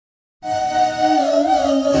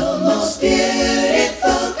most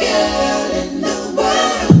beautiful girl in the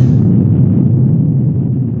world.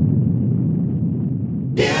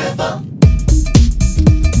 Beautiful.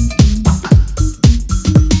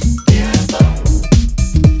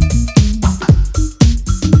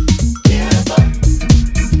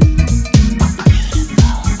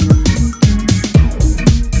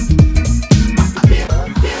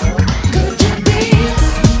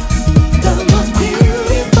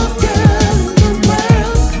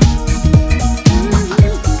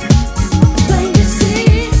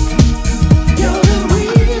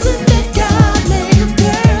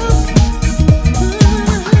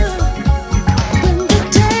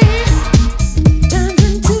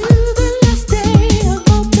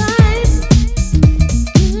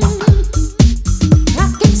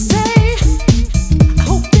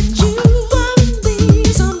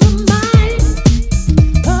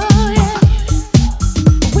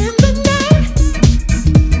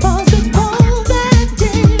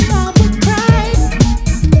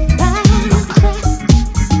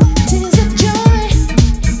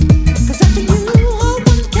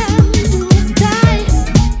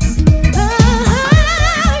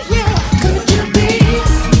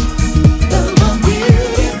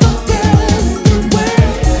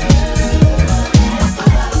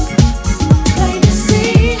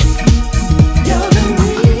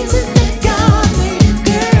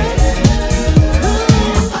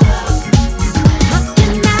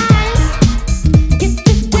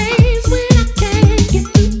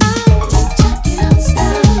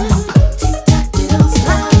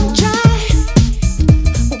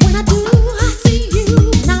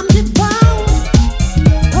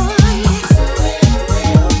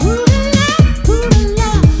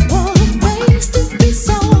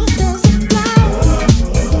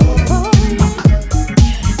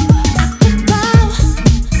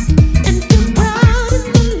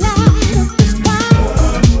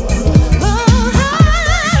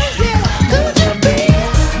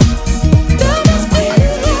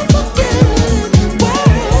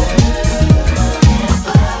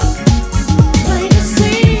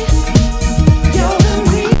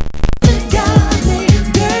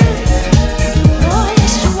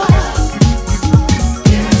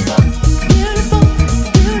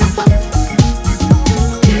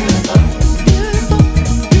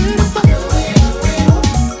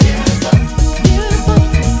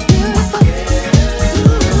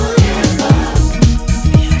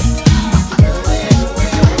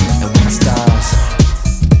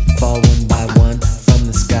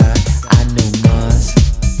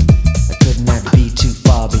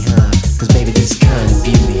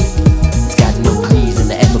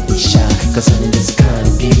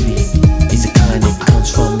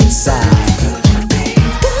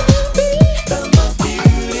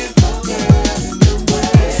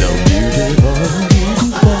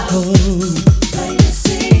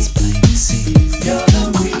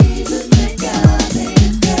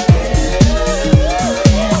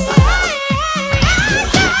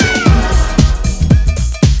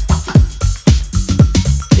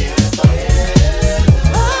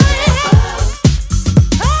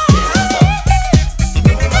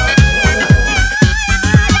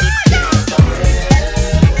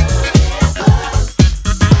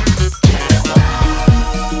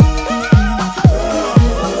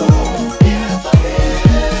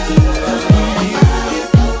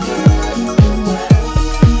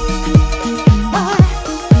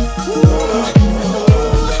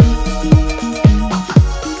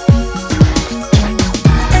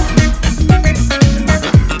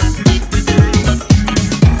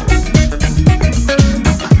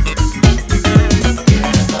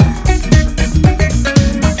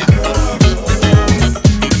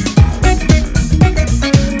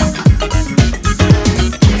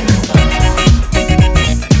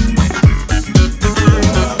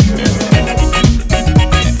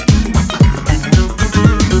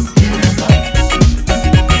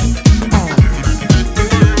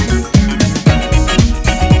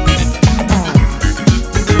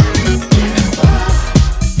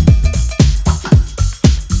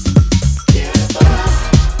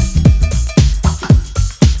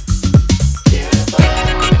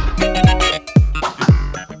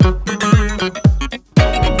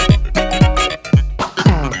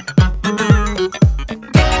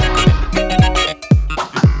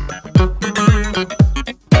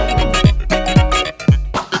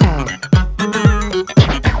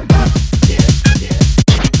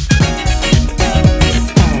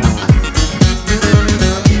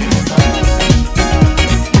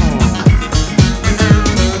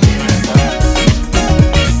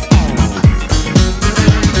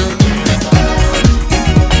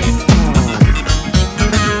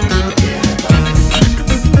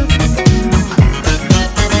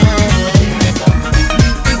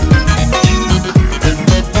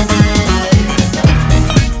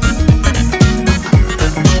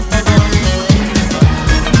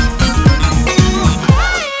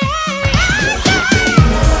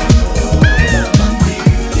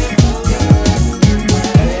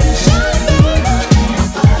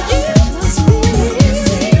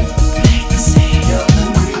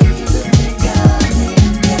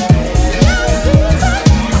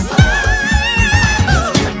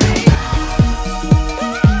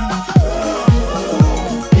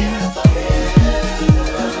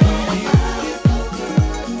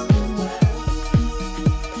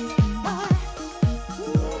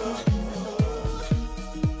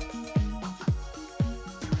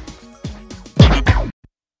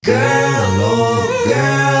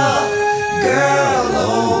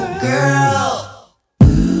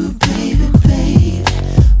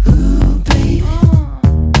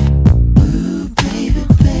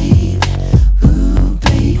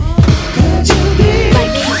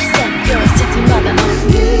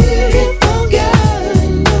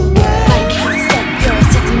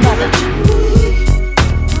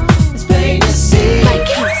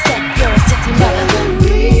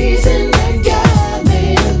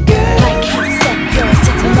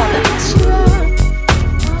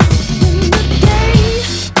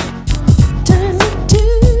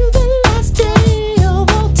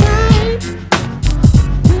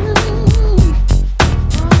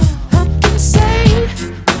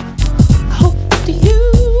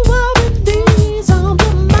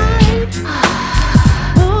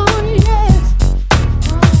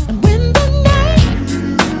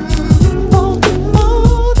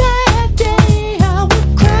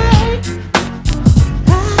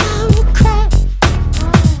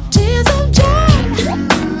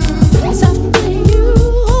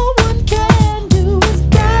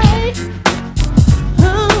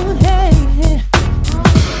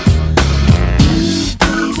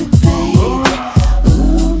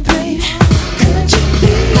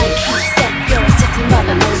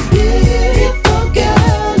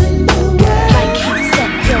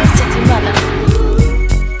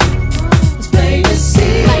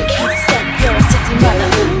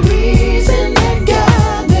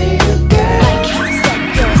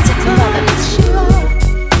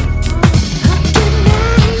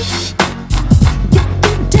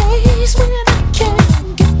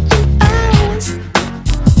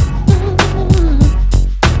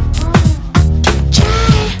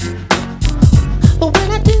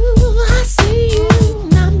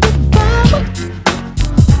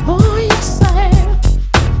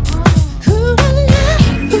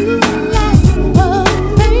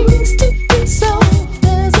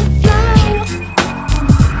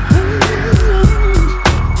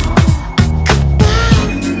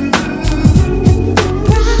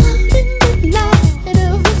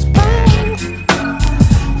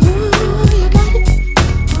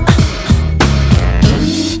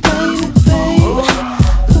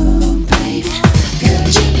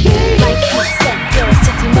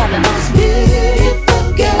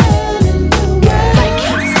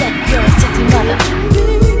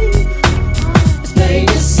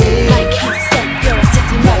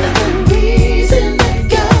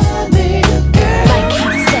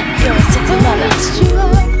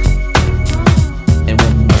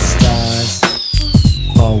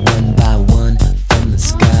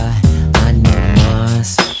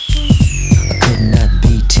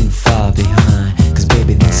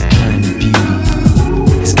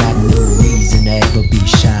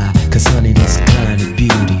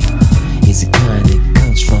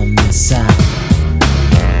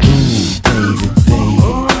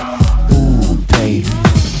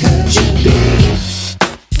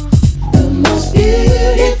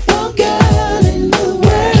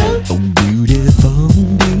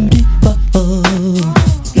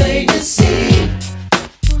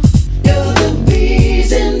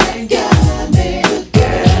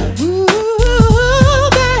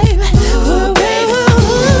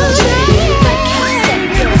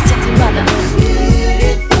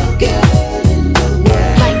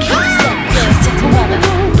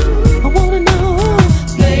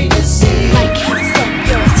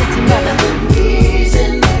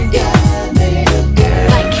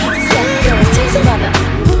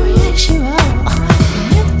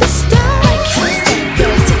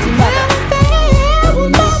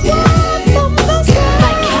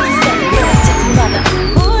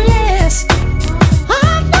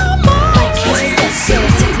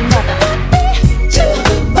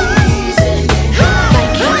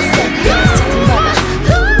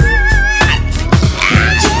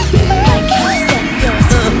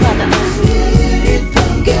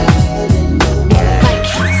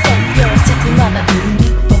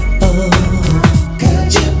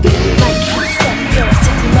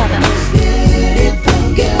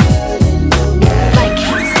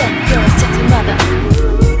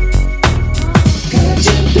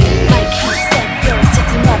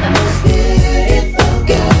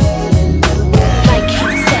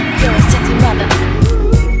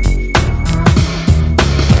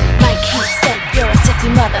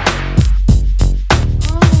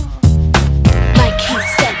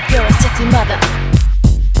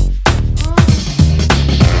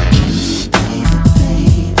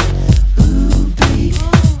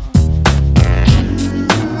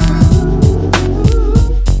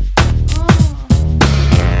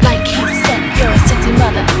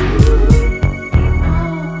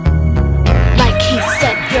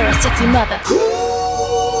 crazy mother.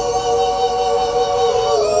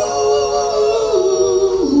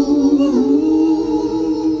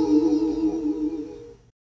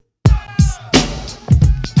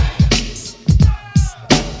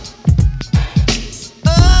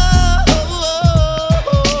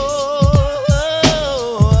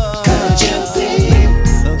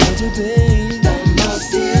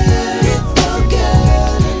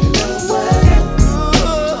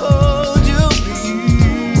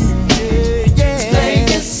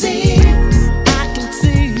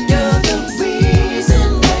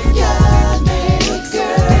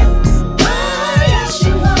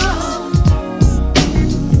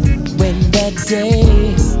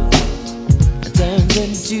 Day turns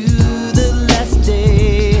into the last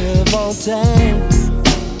day of all time.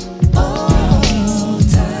 All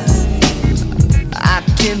time. I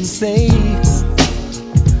can say,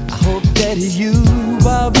 I hope that you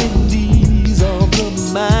are in these arms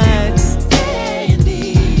of mine. In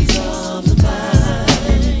these arms of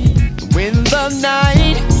mine. When the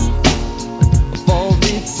night falls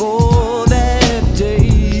before that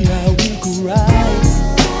day, I will cry.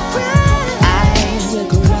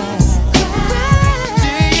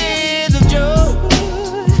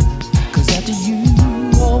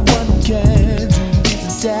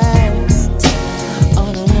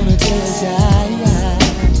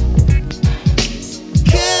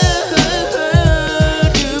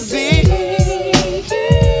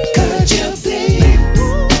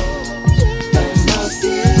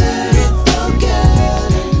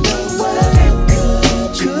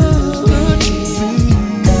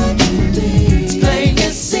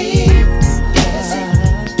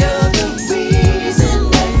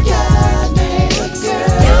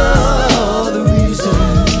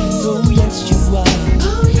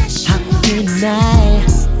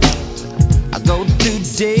 I go through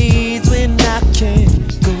days when I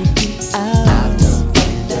can't go out.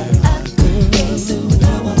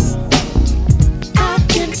 I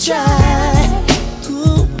can try,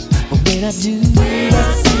 but when I do, I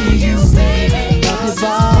see you, baby. Wait a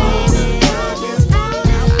minute.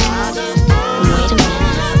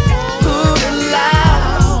 Who'd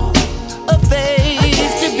allow a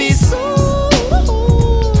face to be so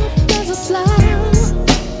as a flower?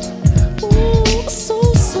 Ooh, so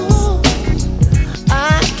soft. I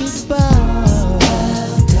can bow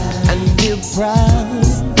and be proud of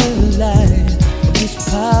the light of this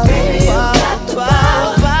power. Baby, you got the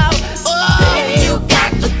power. Oh, baby, you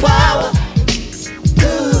got the power.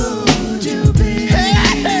 Could you be?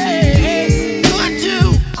 Hey, could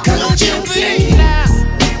you be now?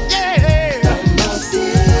 Yeah, the most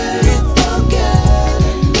beautiful girl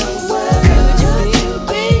in the world. Could you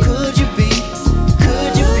be? Could you be?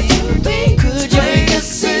 Could you be?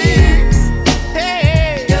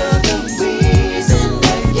 Hey, you're the reason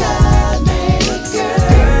that God made a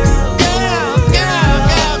girl.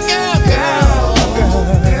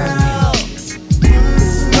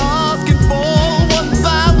 Stars can fall one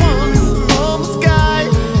by one from the sky.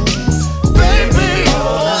 Baby,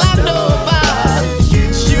 all I know about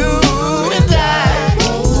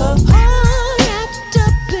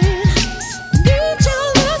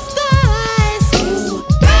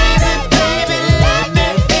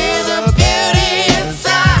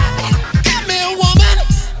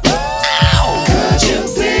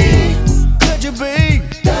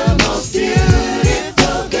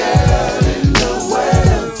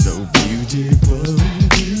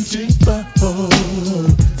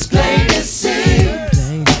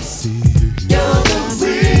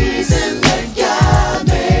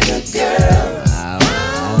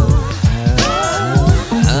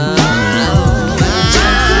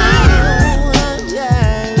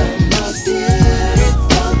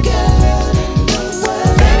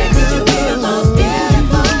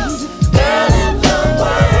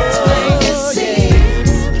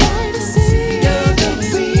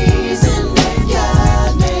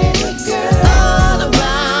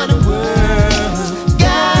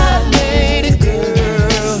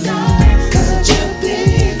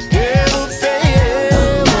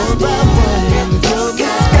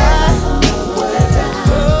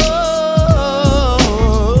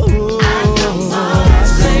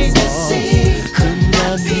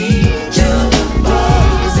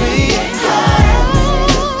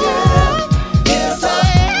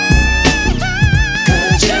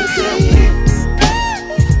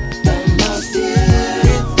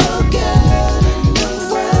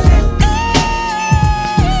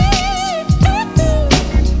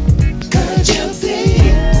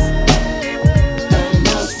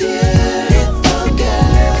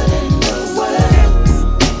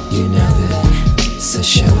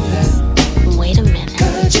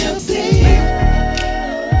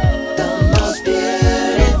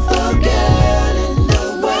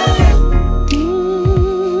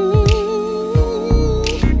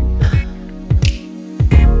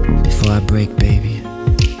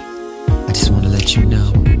I just wanna let you know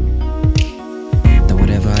that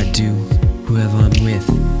whatever I do, whoever I'm with,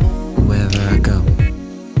 wherever I go,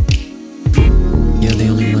 you're the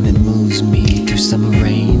only one that moves me through summer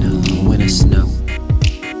rain or winter snow.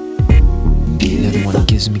 You're the one that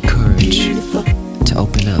gives me courage to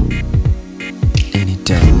open up any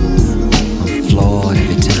door. I'm floored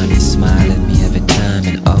every time you smile at me, every time,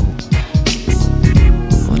 and oh,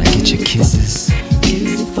 when I get your kisses,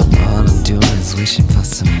 all I'm doing is wishing for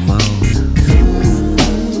some more.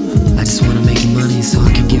 I just wanna make money so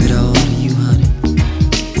I can give it all to you, honey.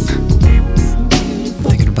 I'm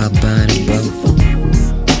thinking about buying a boat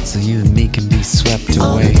so you and me can be swept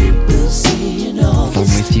away. If I'm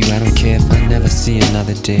with you, I don't care if I never see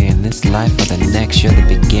another day in this life or the next. You're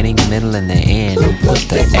the beginning, middle, and the end. And put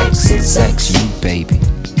the X in sex, you baby.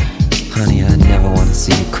 Honey, I never wanna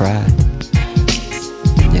see you cry.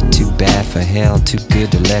 You're too bad for hell, too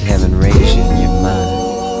good to let heaven raise you in your mind.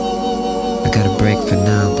 I got a break for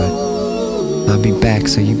now, but I'll be back,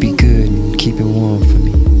 so you be good and keep it warm for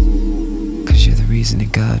me. 'Cause you're the reason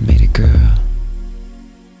that God made a girl.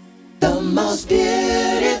 The most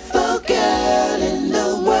beautiful girl in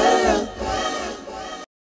the world.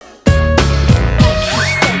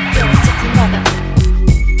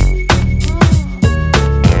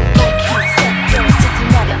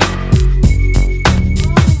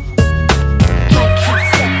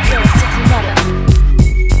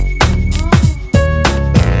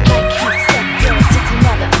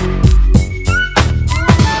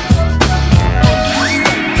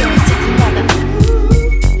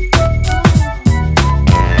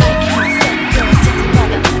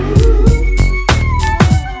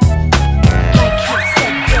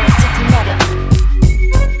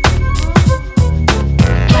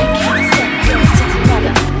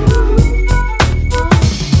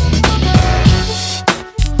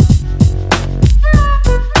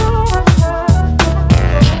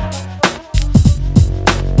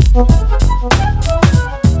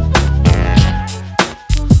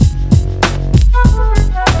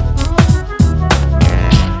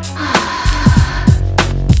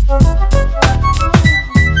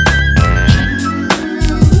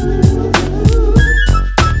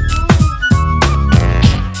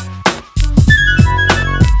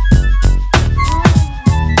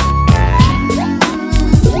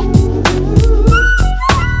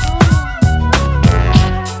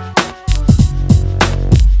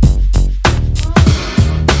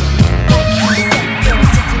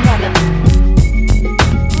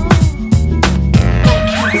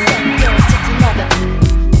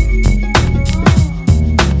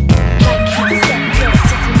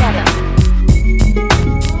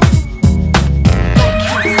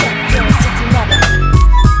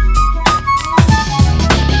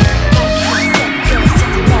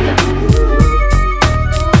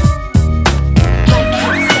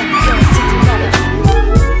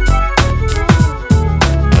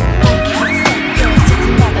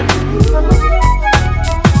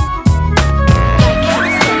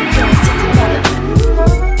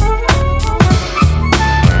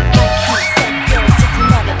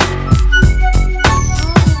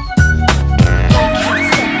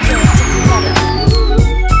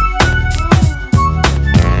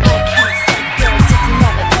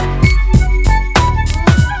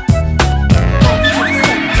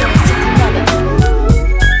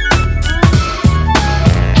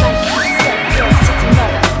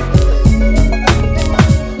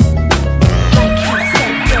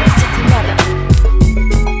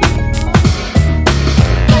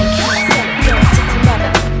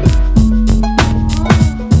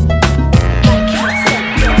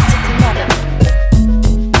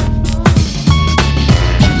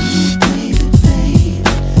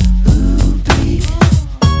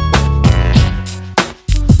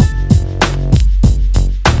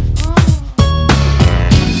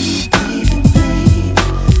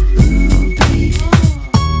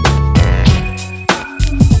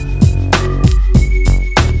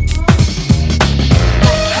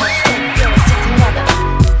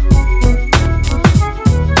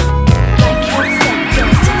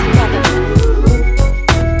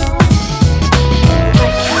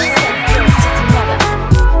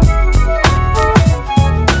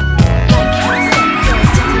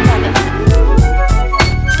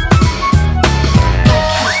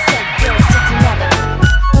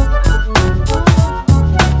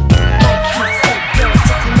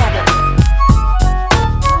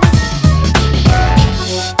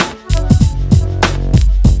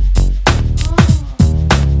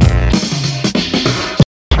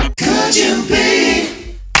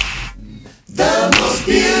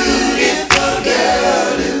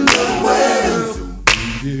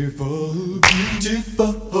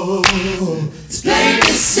 beautiful, beautiful. It's plain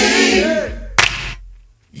to see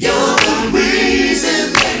you're the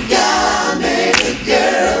reason that God made a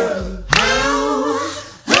girl.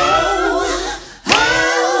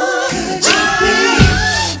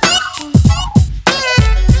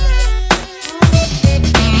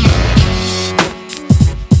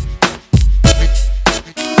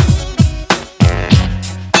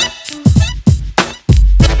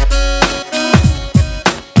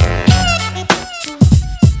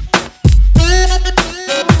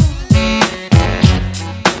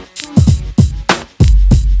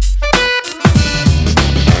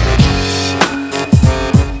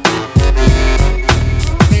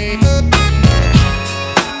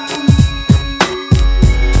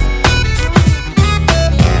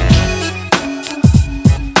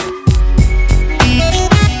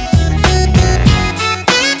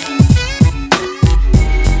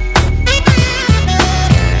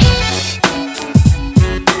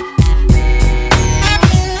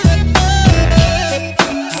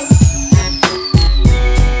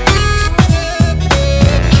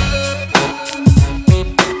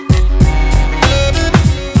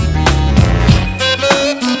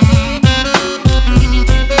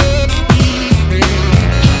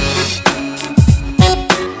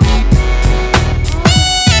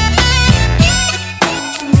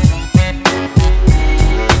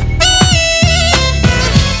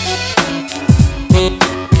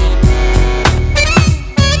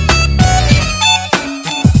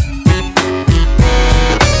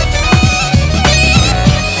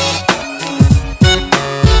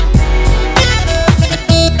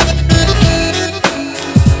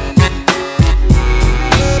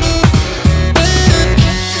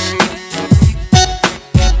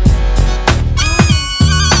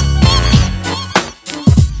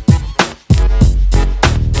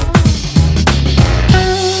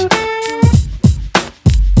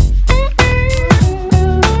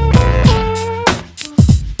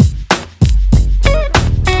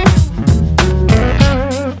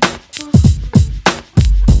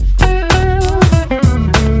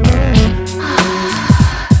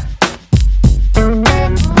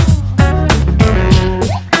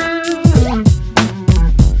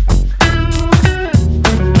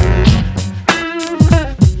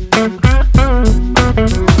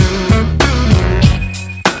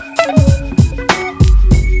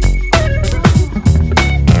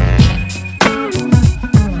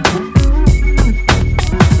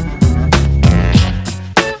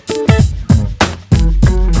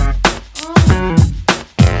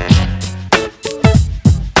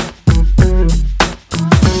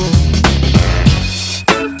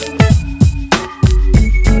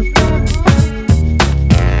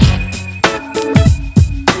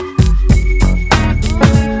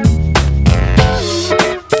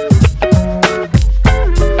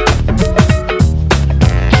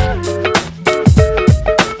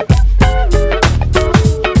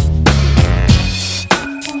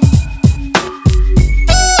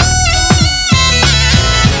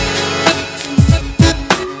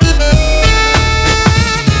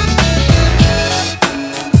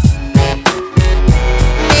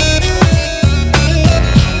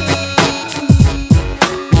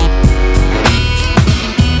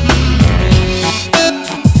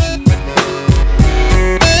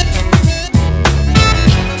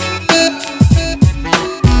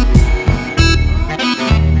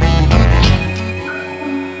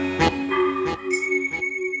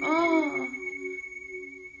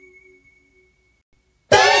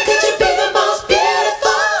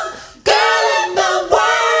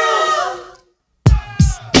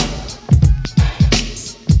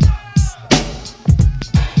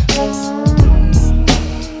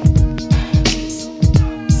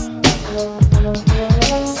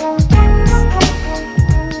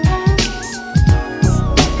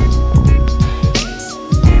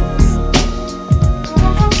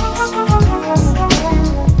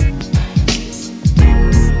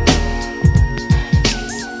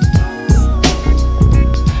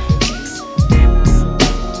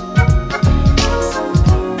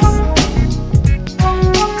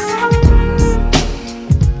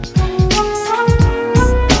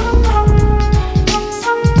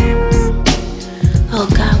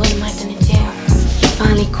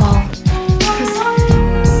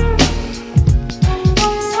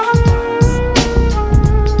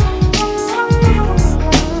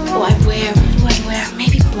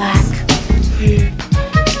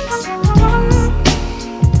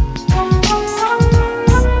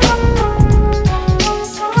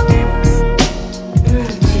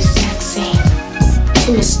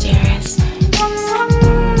 Too mysterious.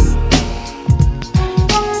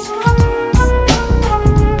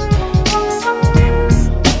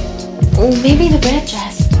 Maybe the red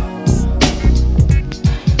dress.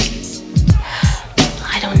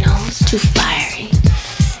 I don't know, it's too fiery.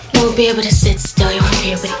 You won't be able to sit still, you won't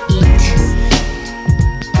be able to eat.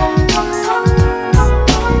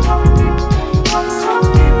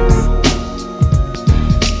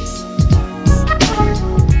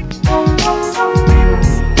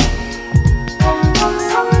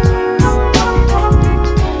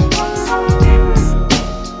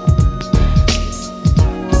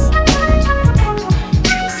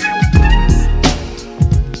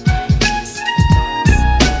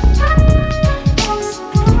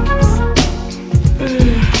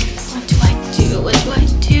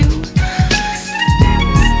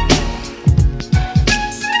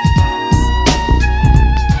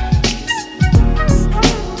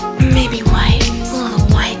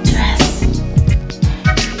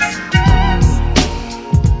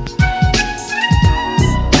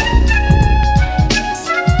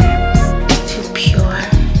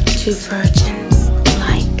 Too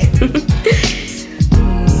virgin-like.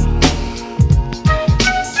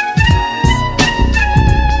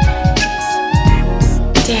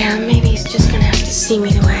 Damn, maybe he's just gonna have to see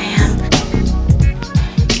me the way I am.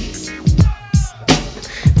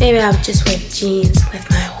 Maybe I'll just wear jeans with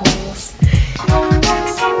my holes.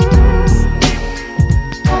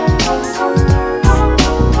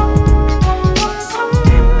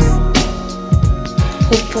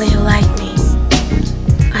 Hopefully he'll like me.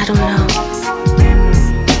 I don't know.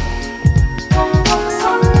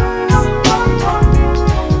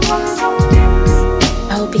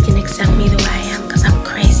 I hope he can accept me the way I am, because I'm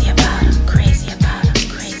crazy about him, crazy about him,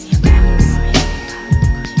 crazy about him, crazy about him, crazy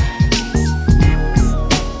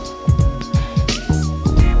about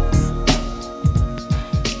him.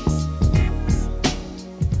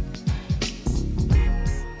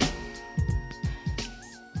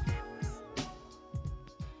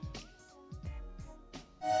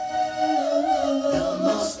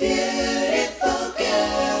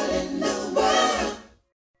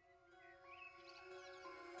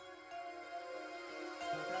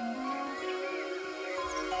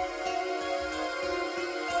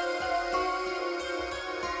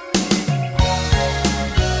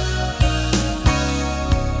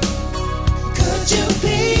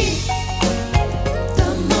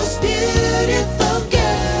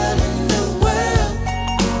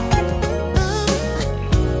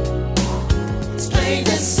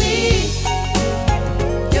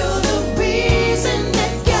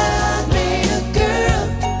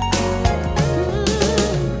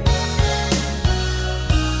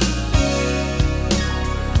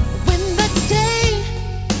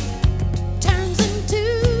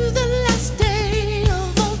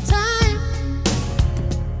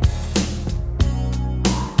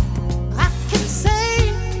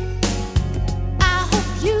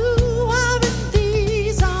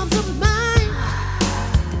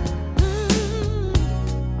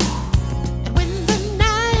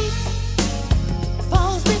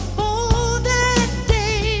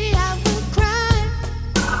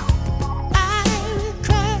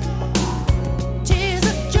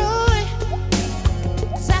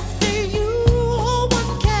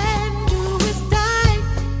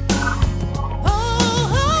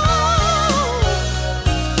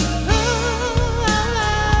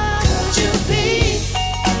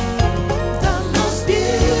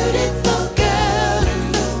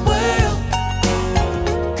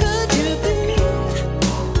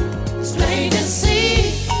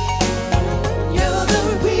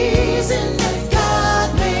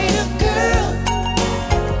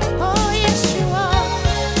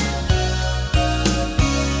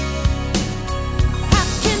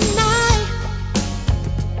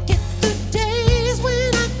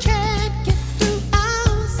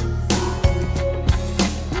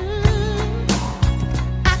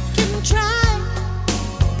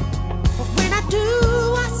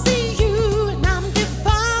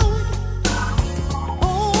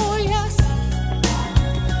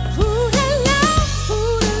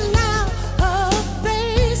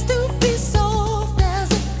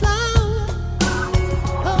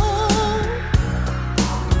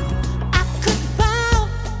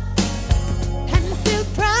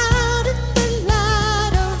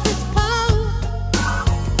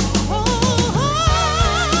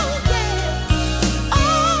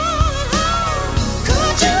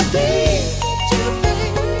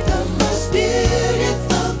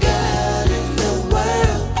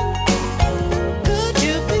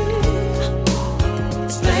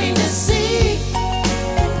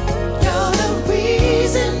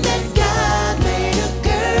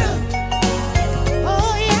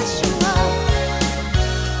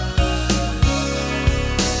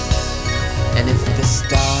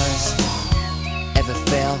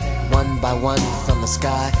 one from the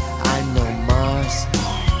sky. I know Mars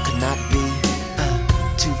could not be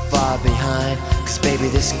too far behind, 'cause baby,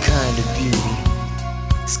 this kind of beauty,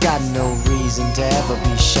 it's got no reason to ever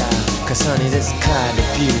be shy. 'Cause honey, this kind of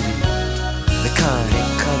beauty, the kind that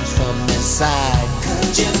comes from inside.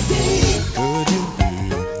 Could you be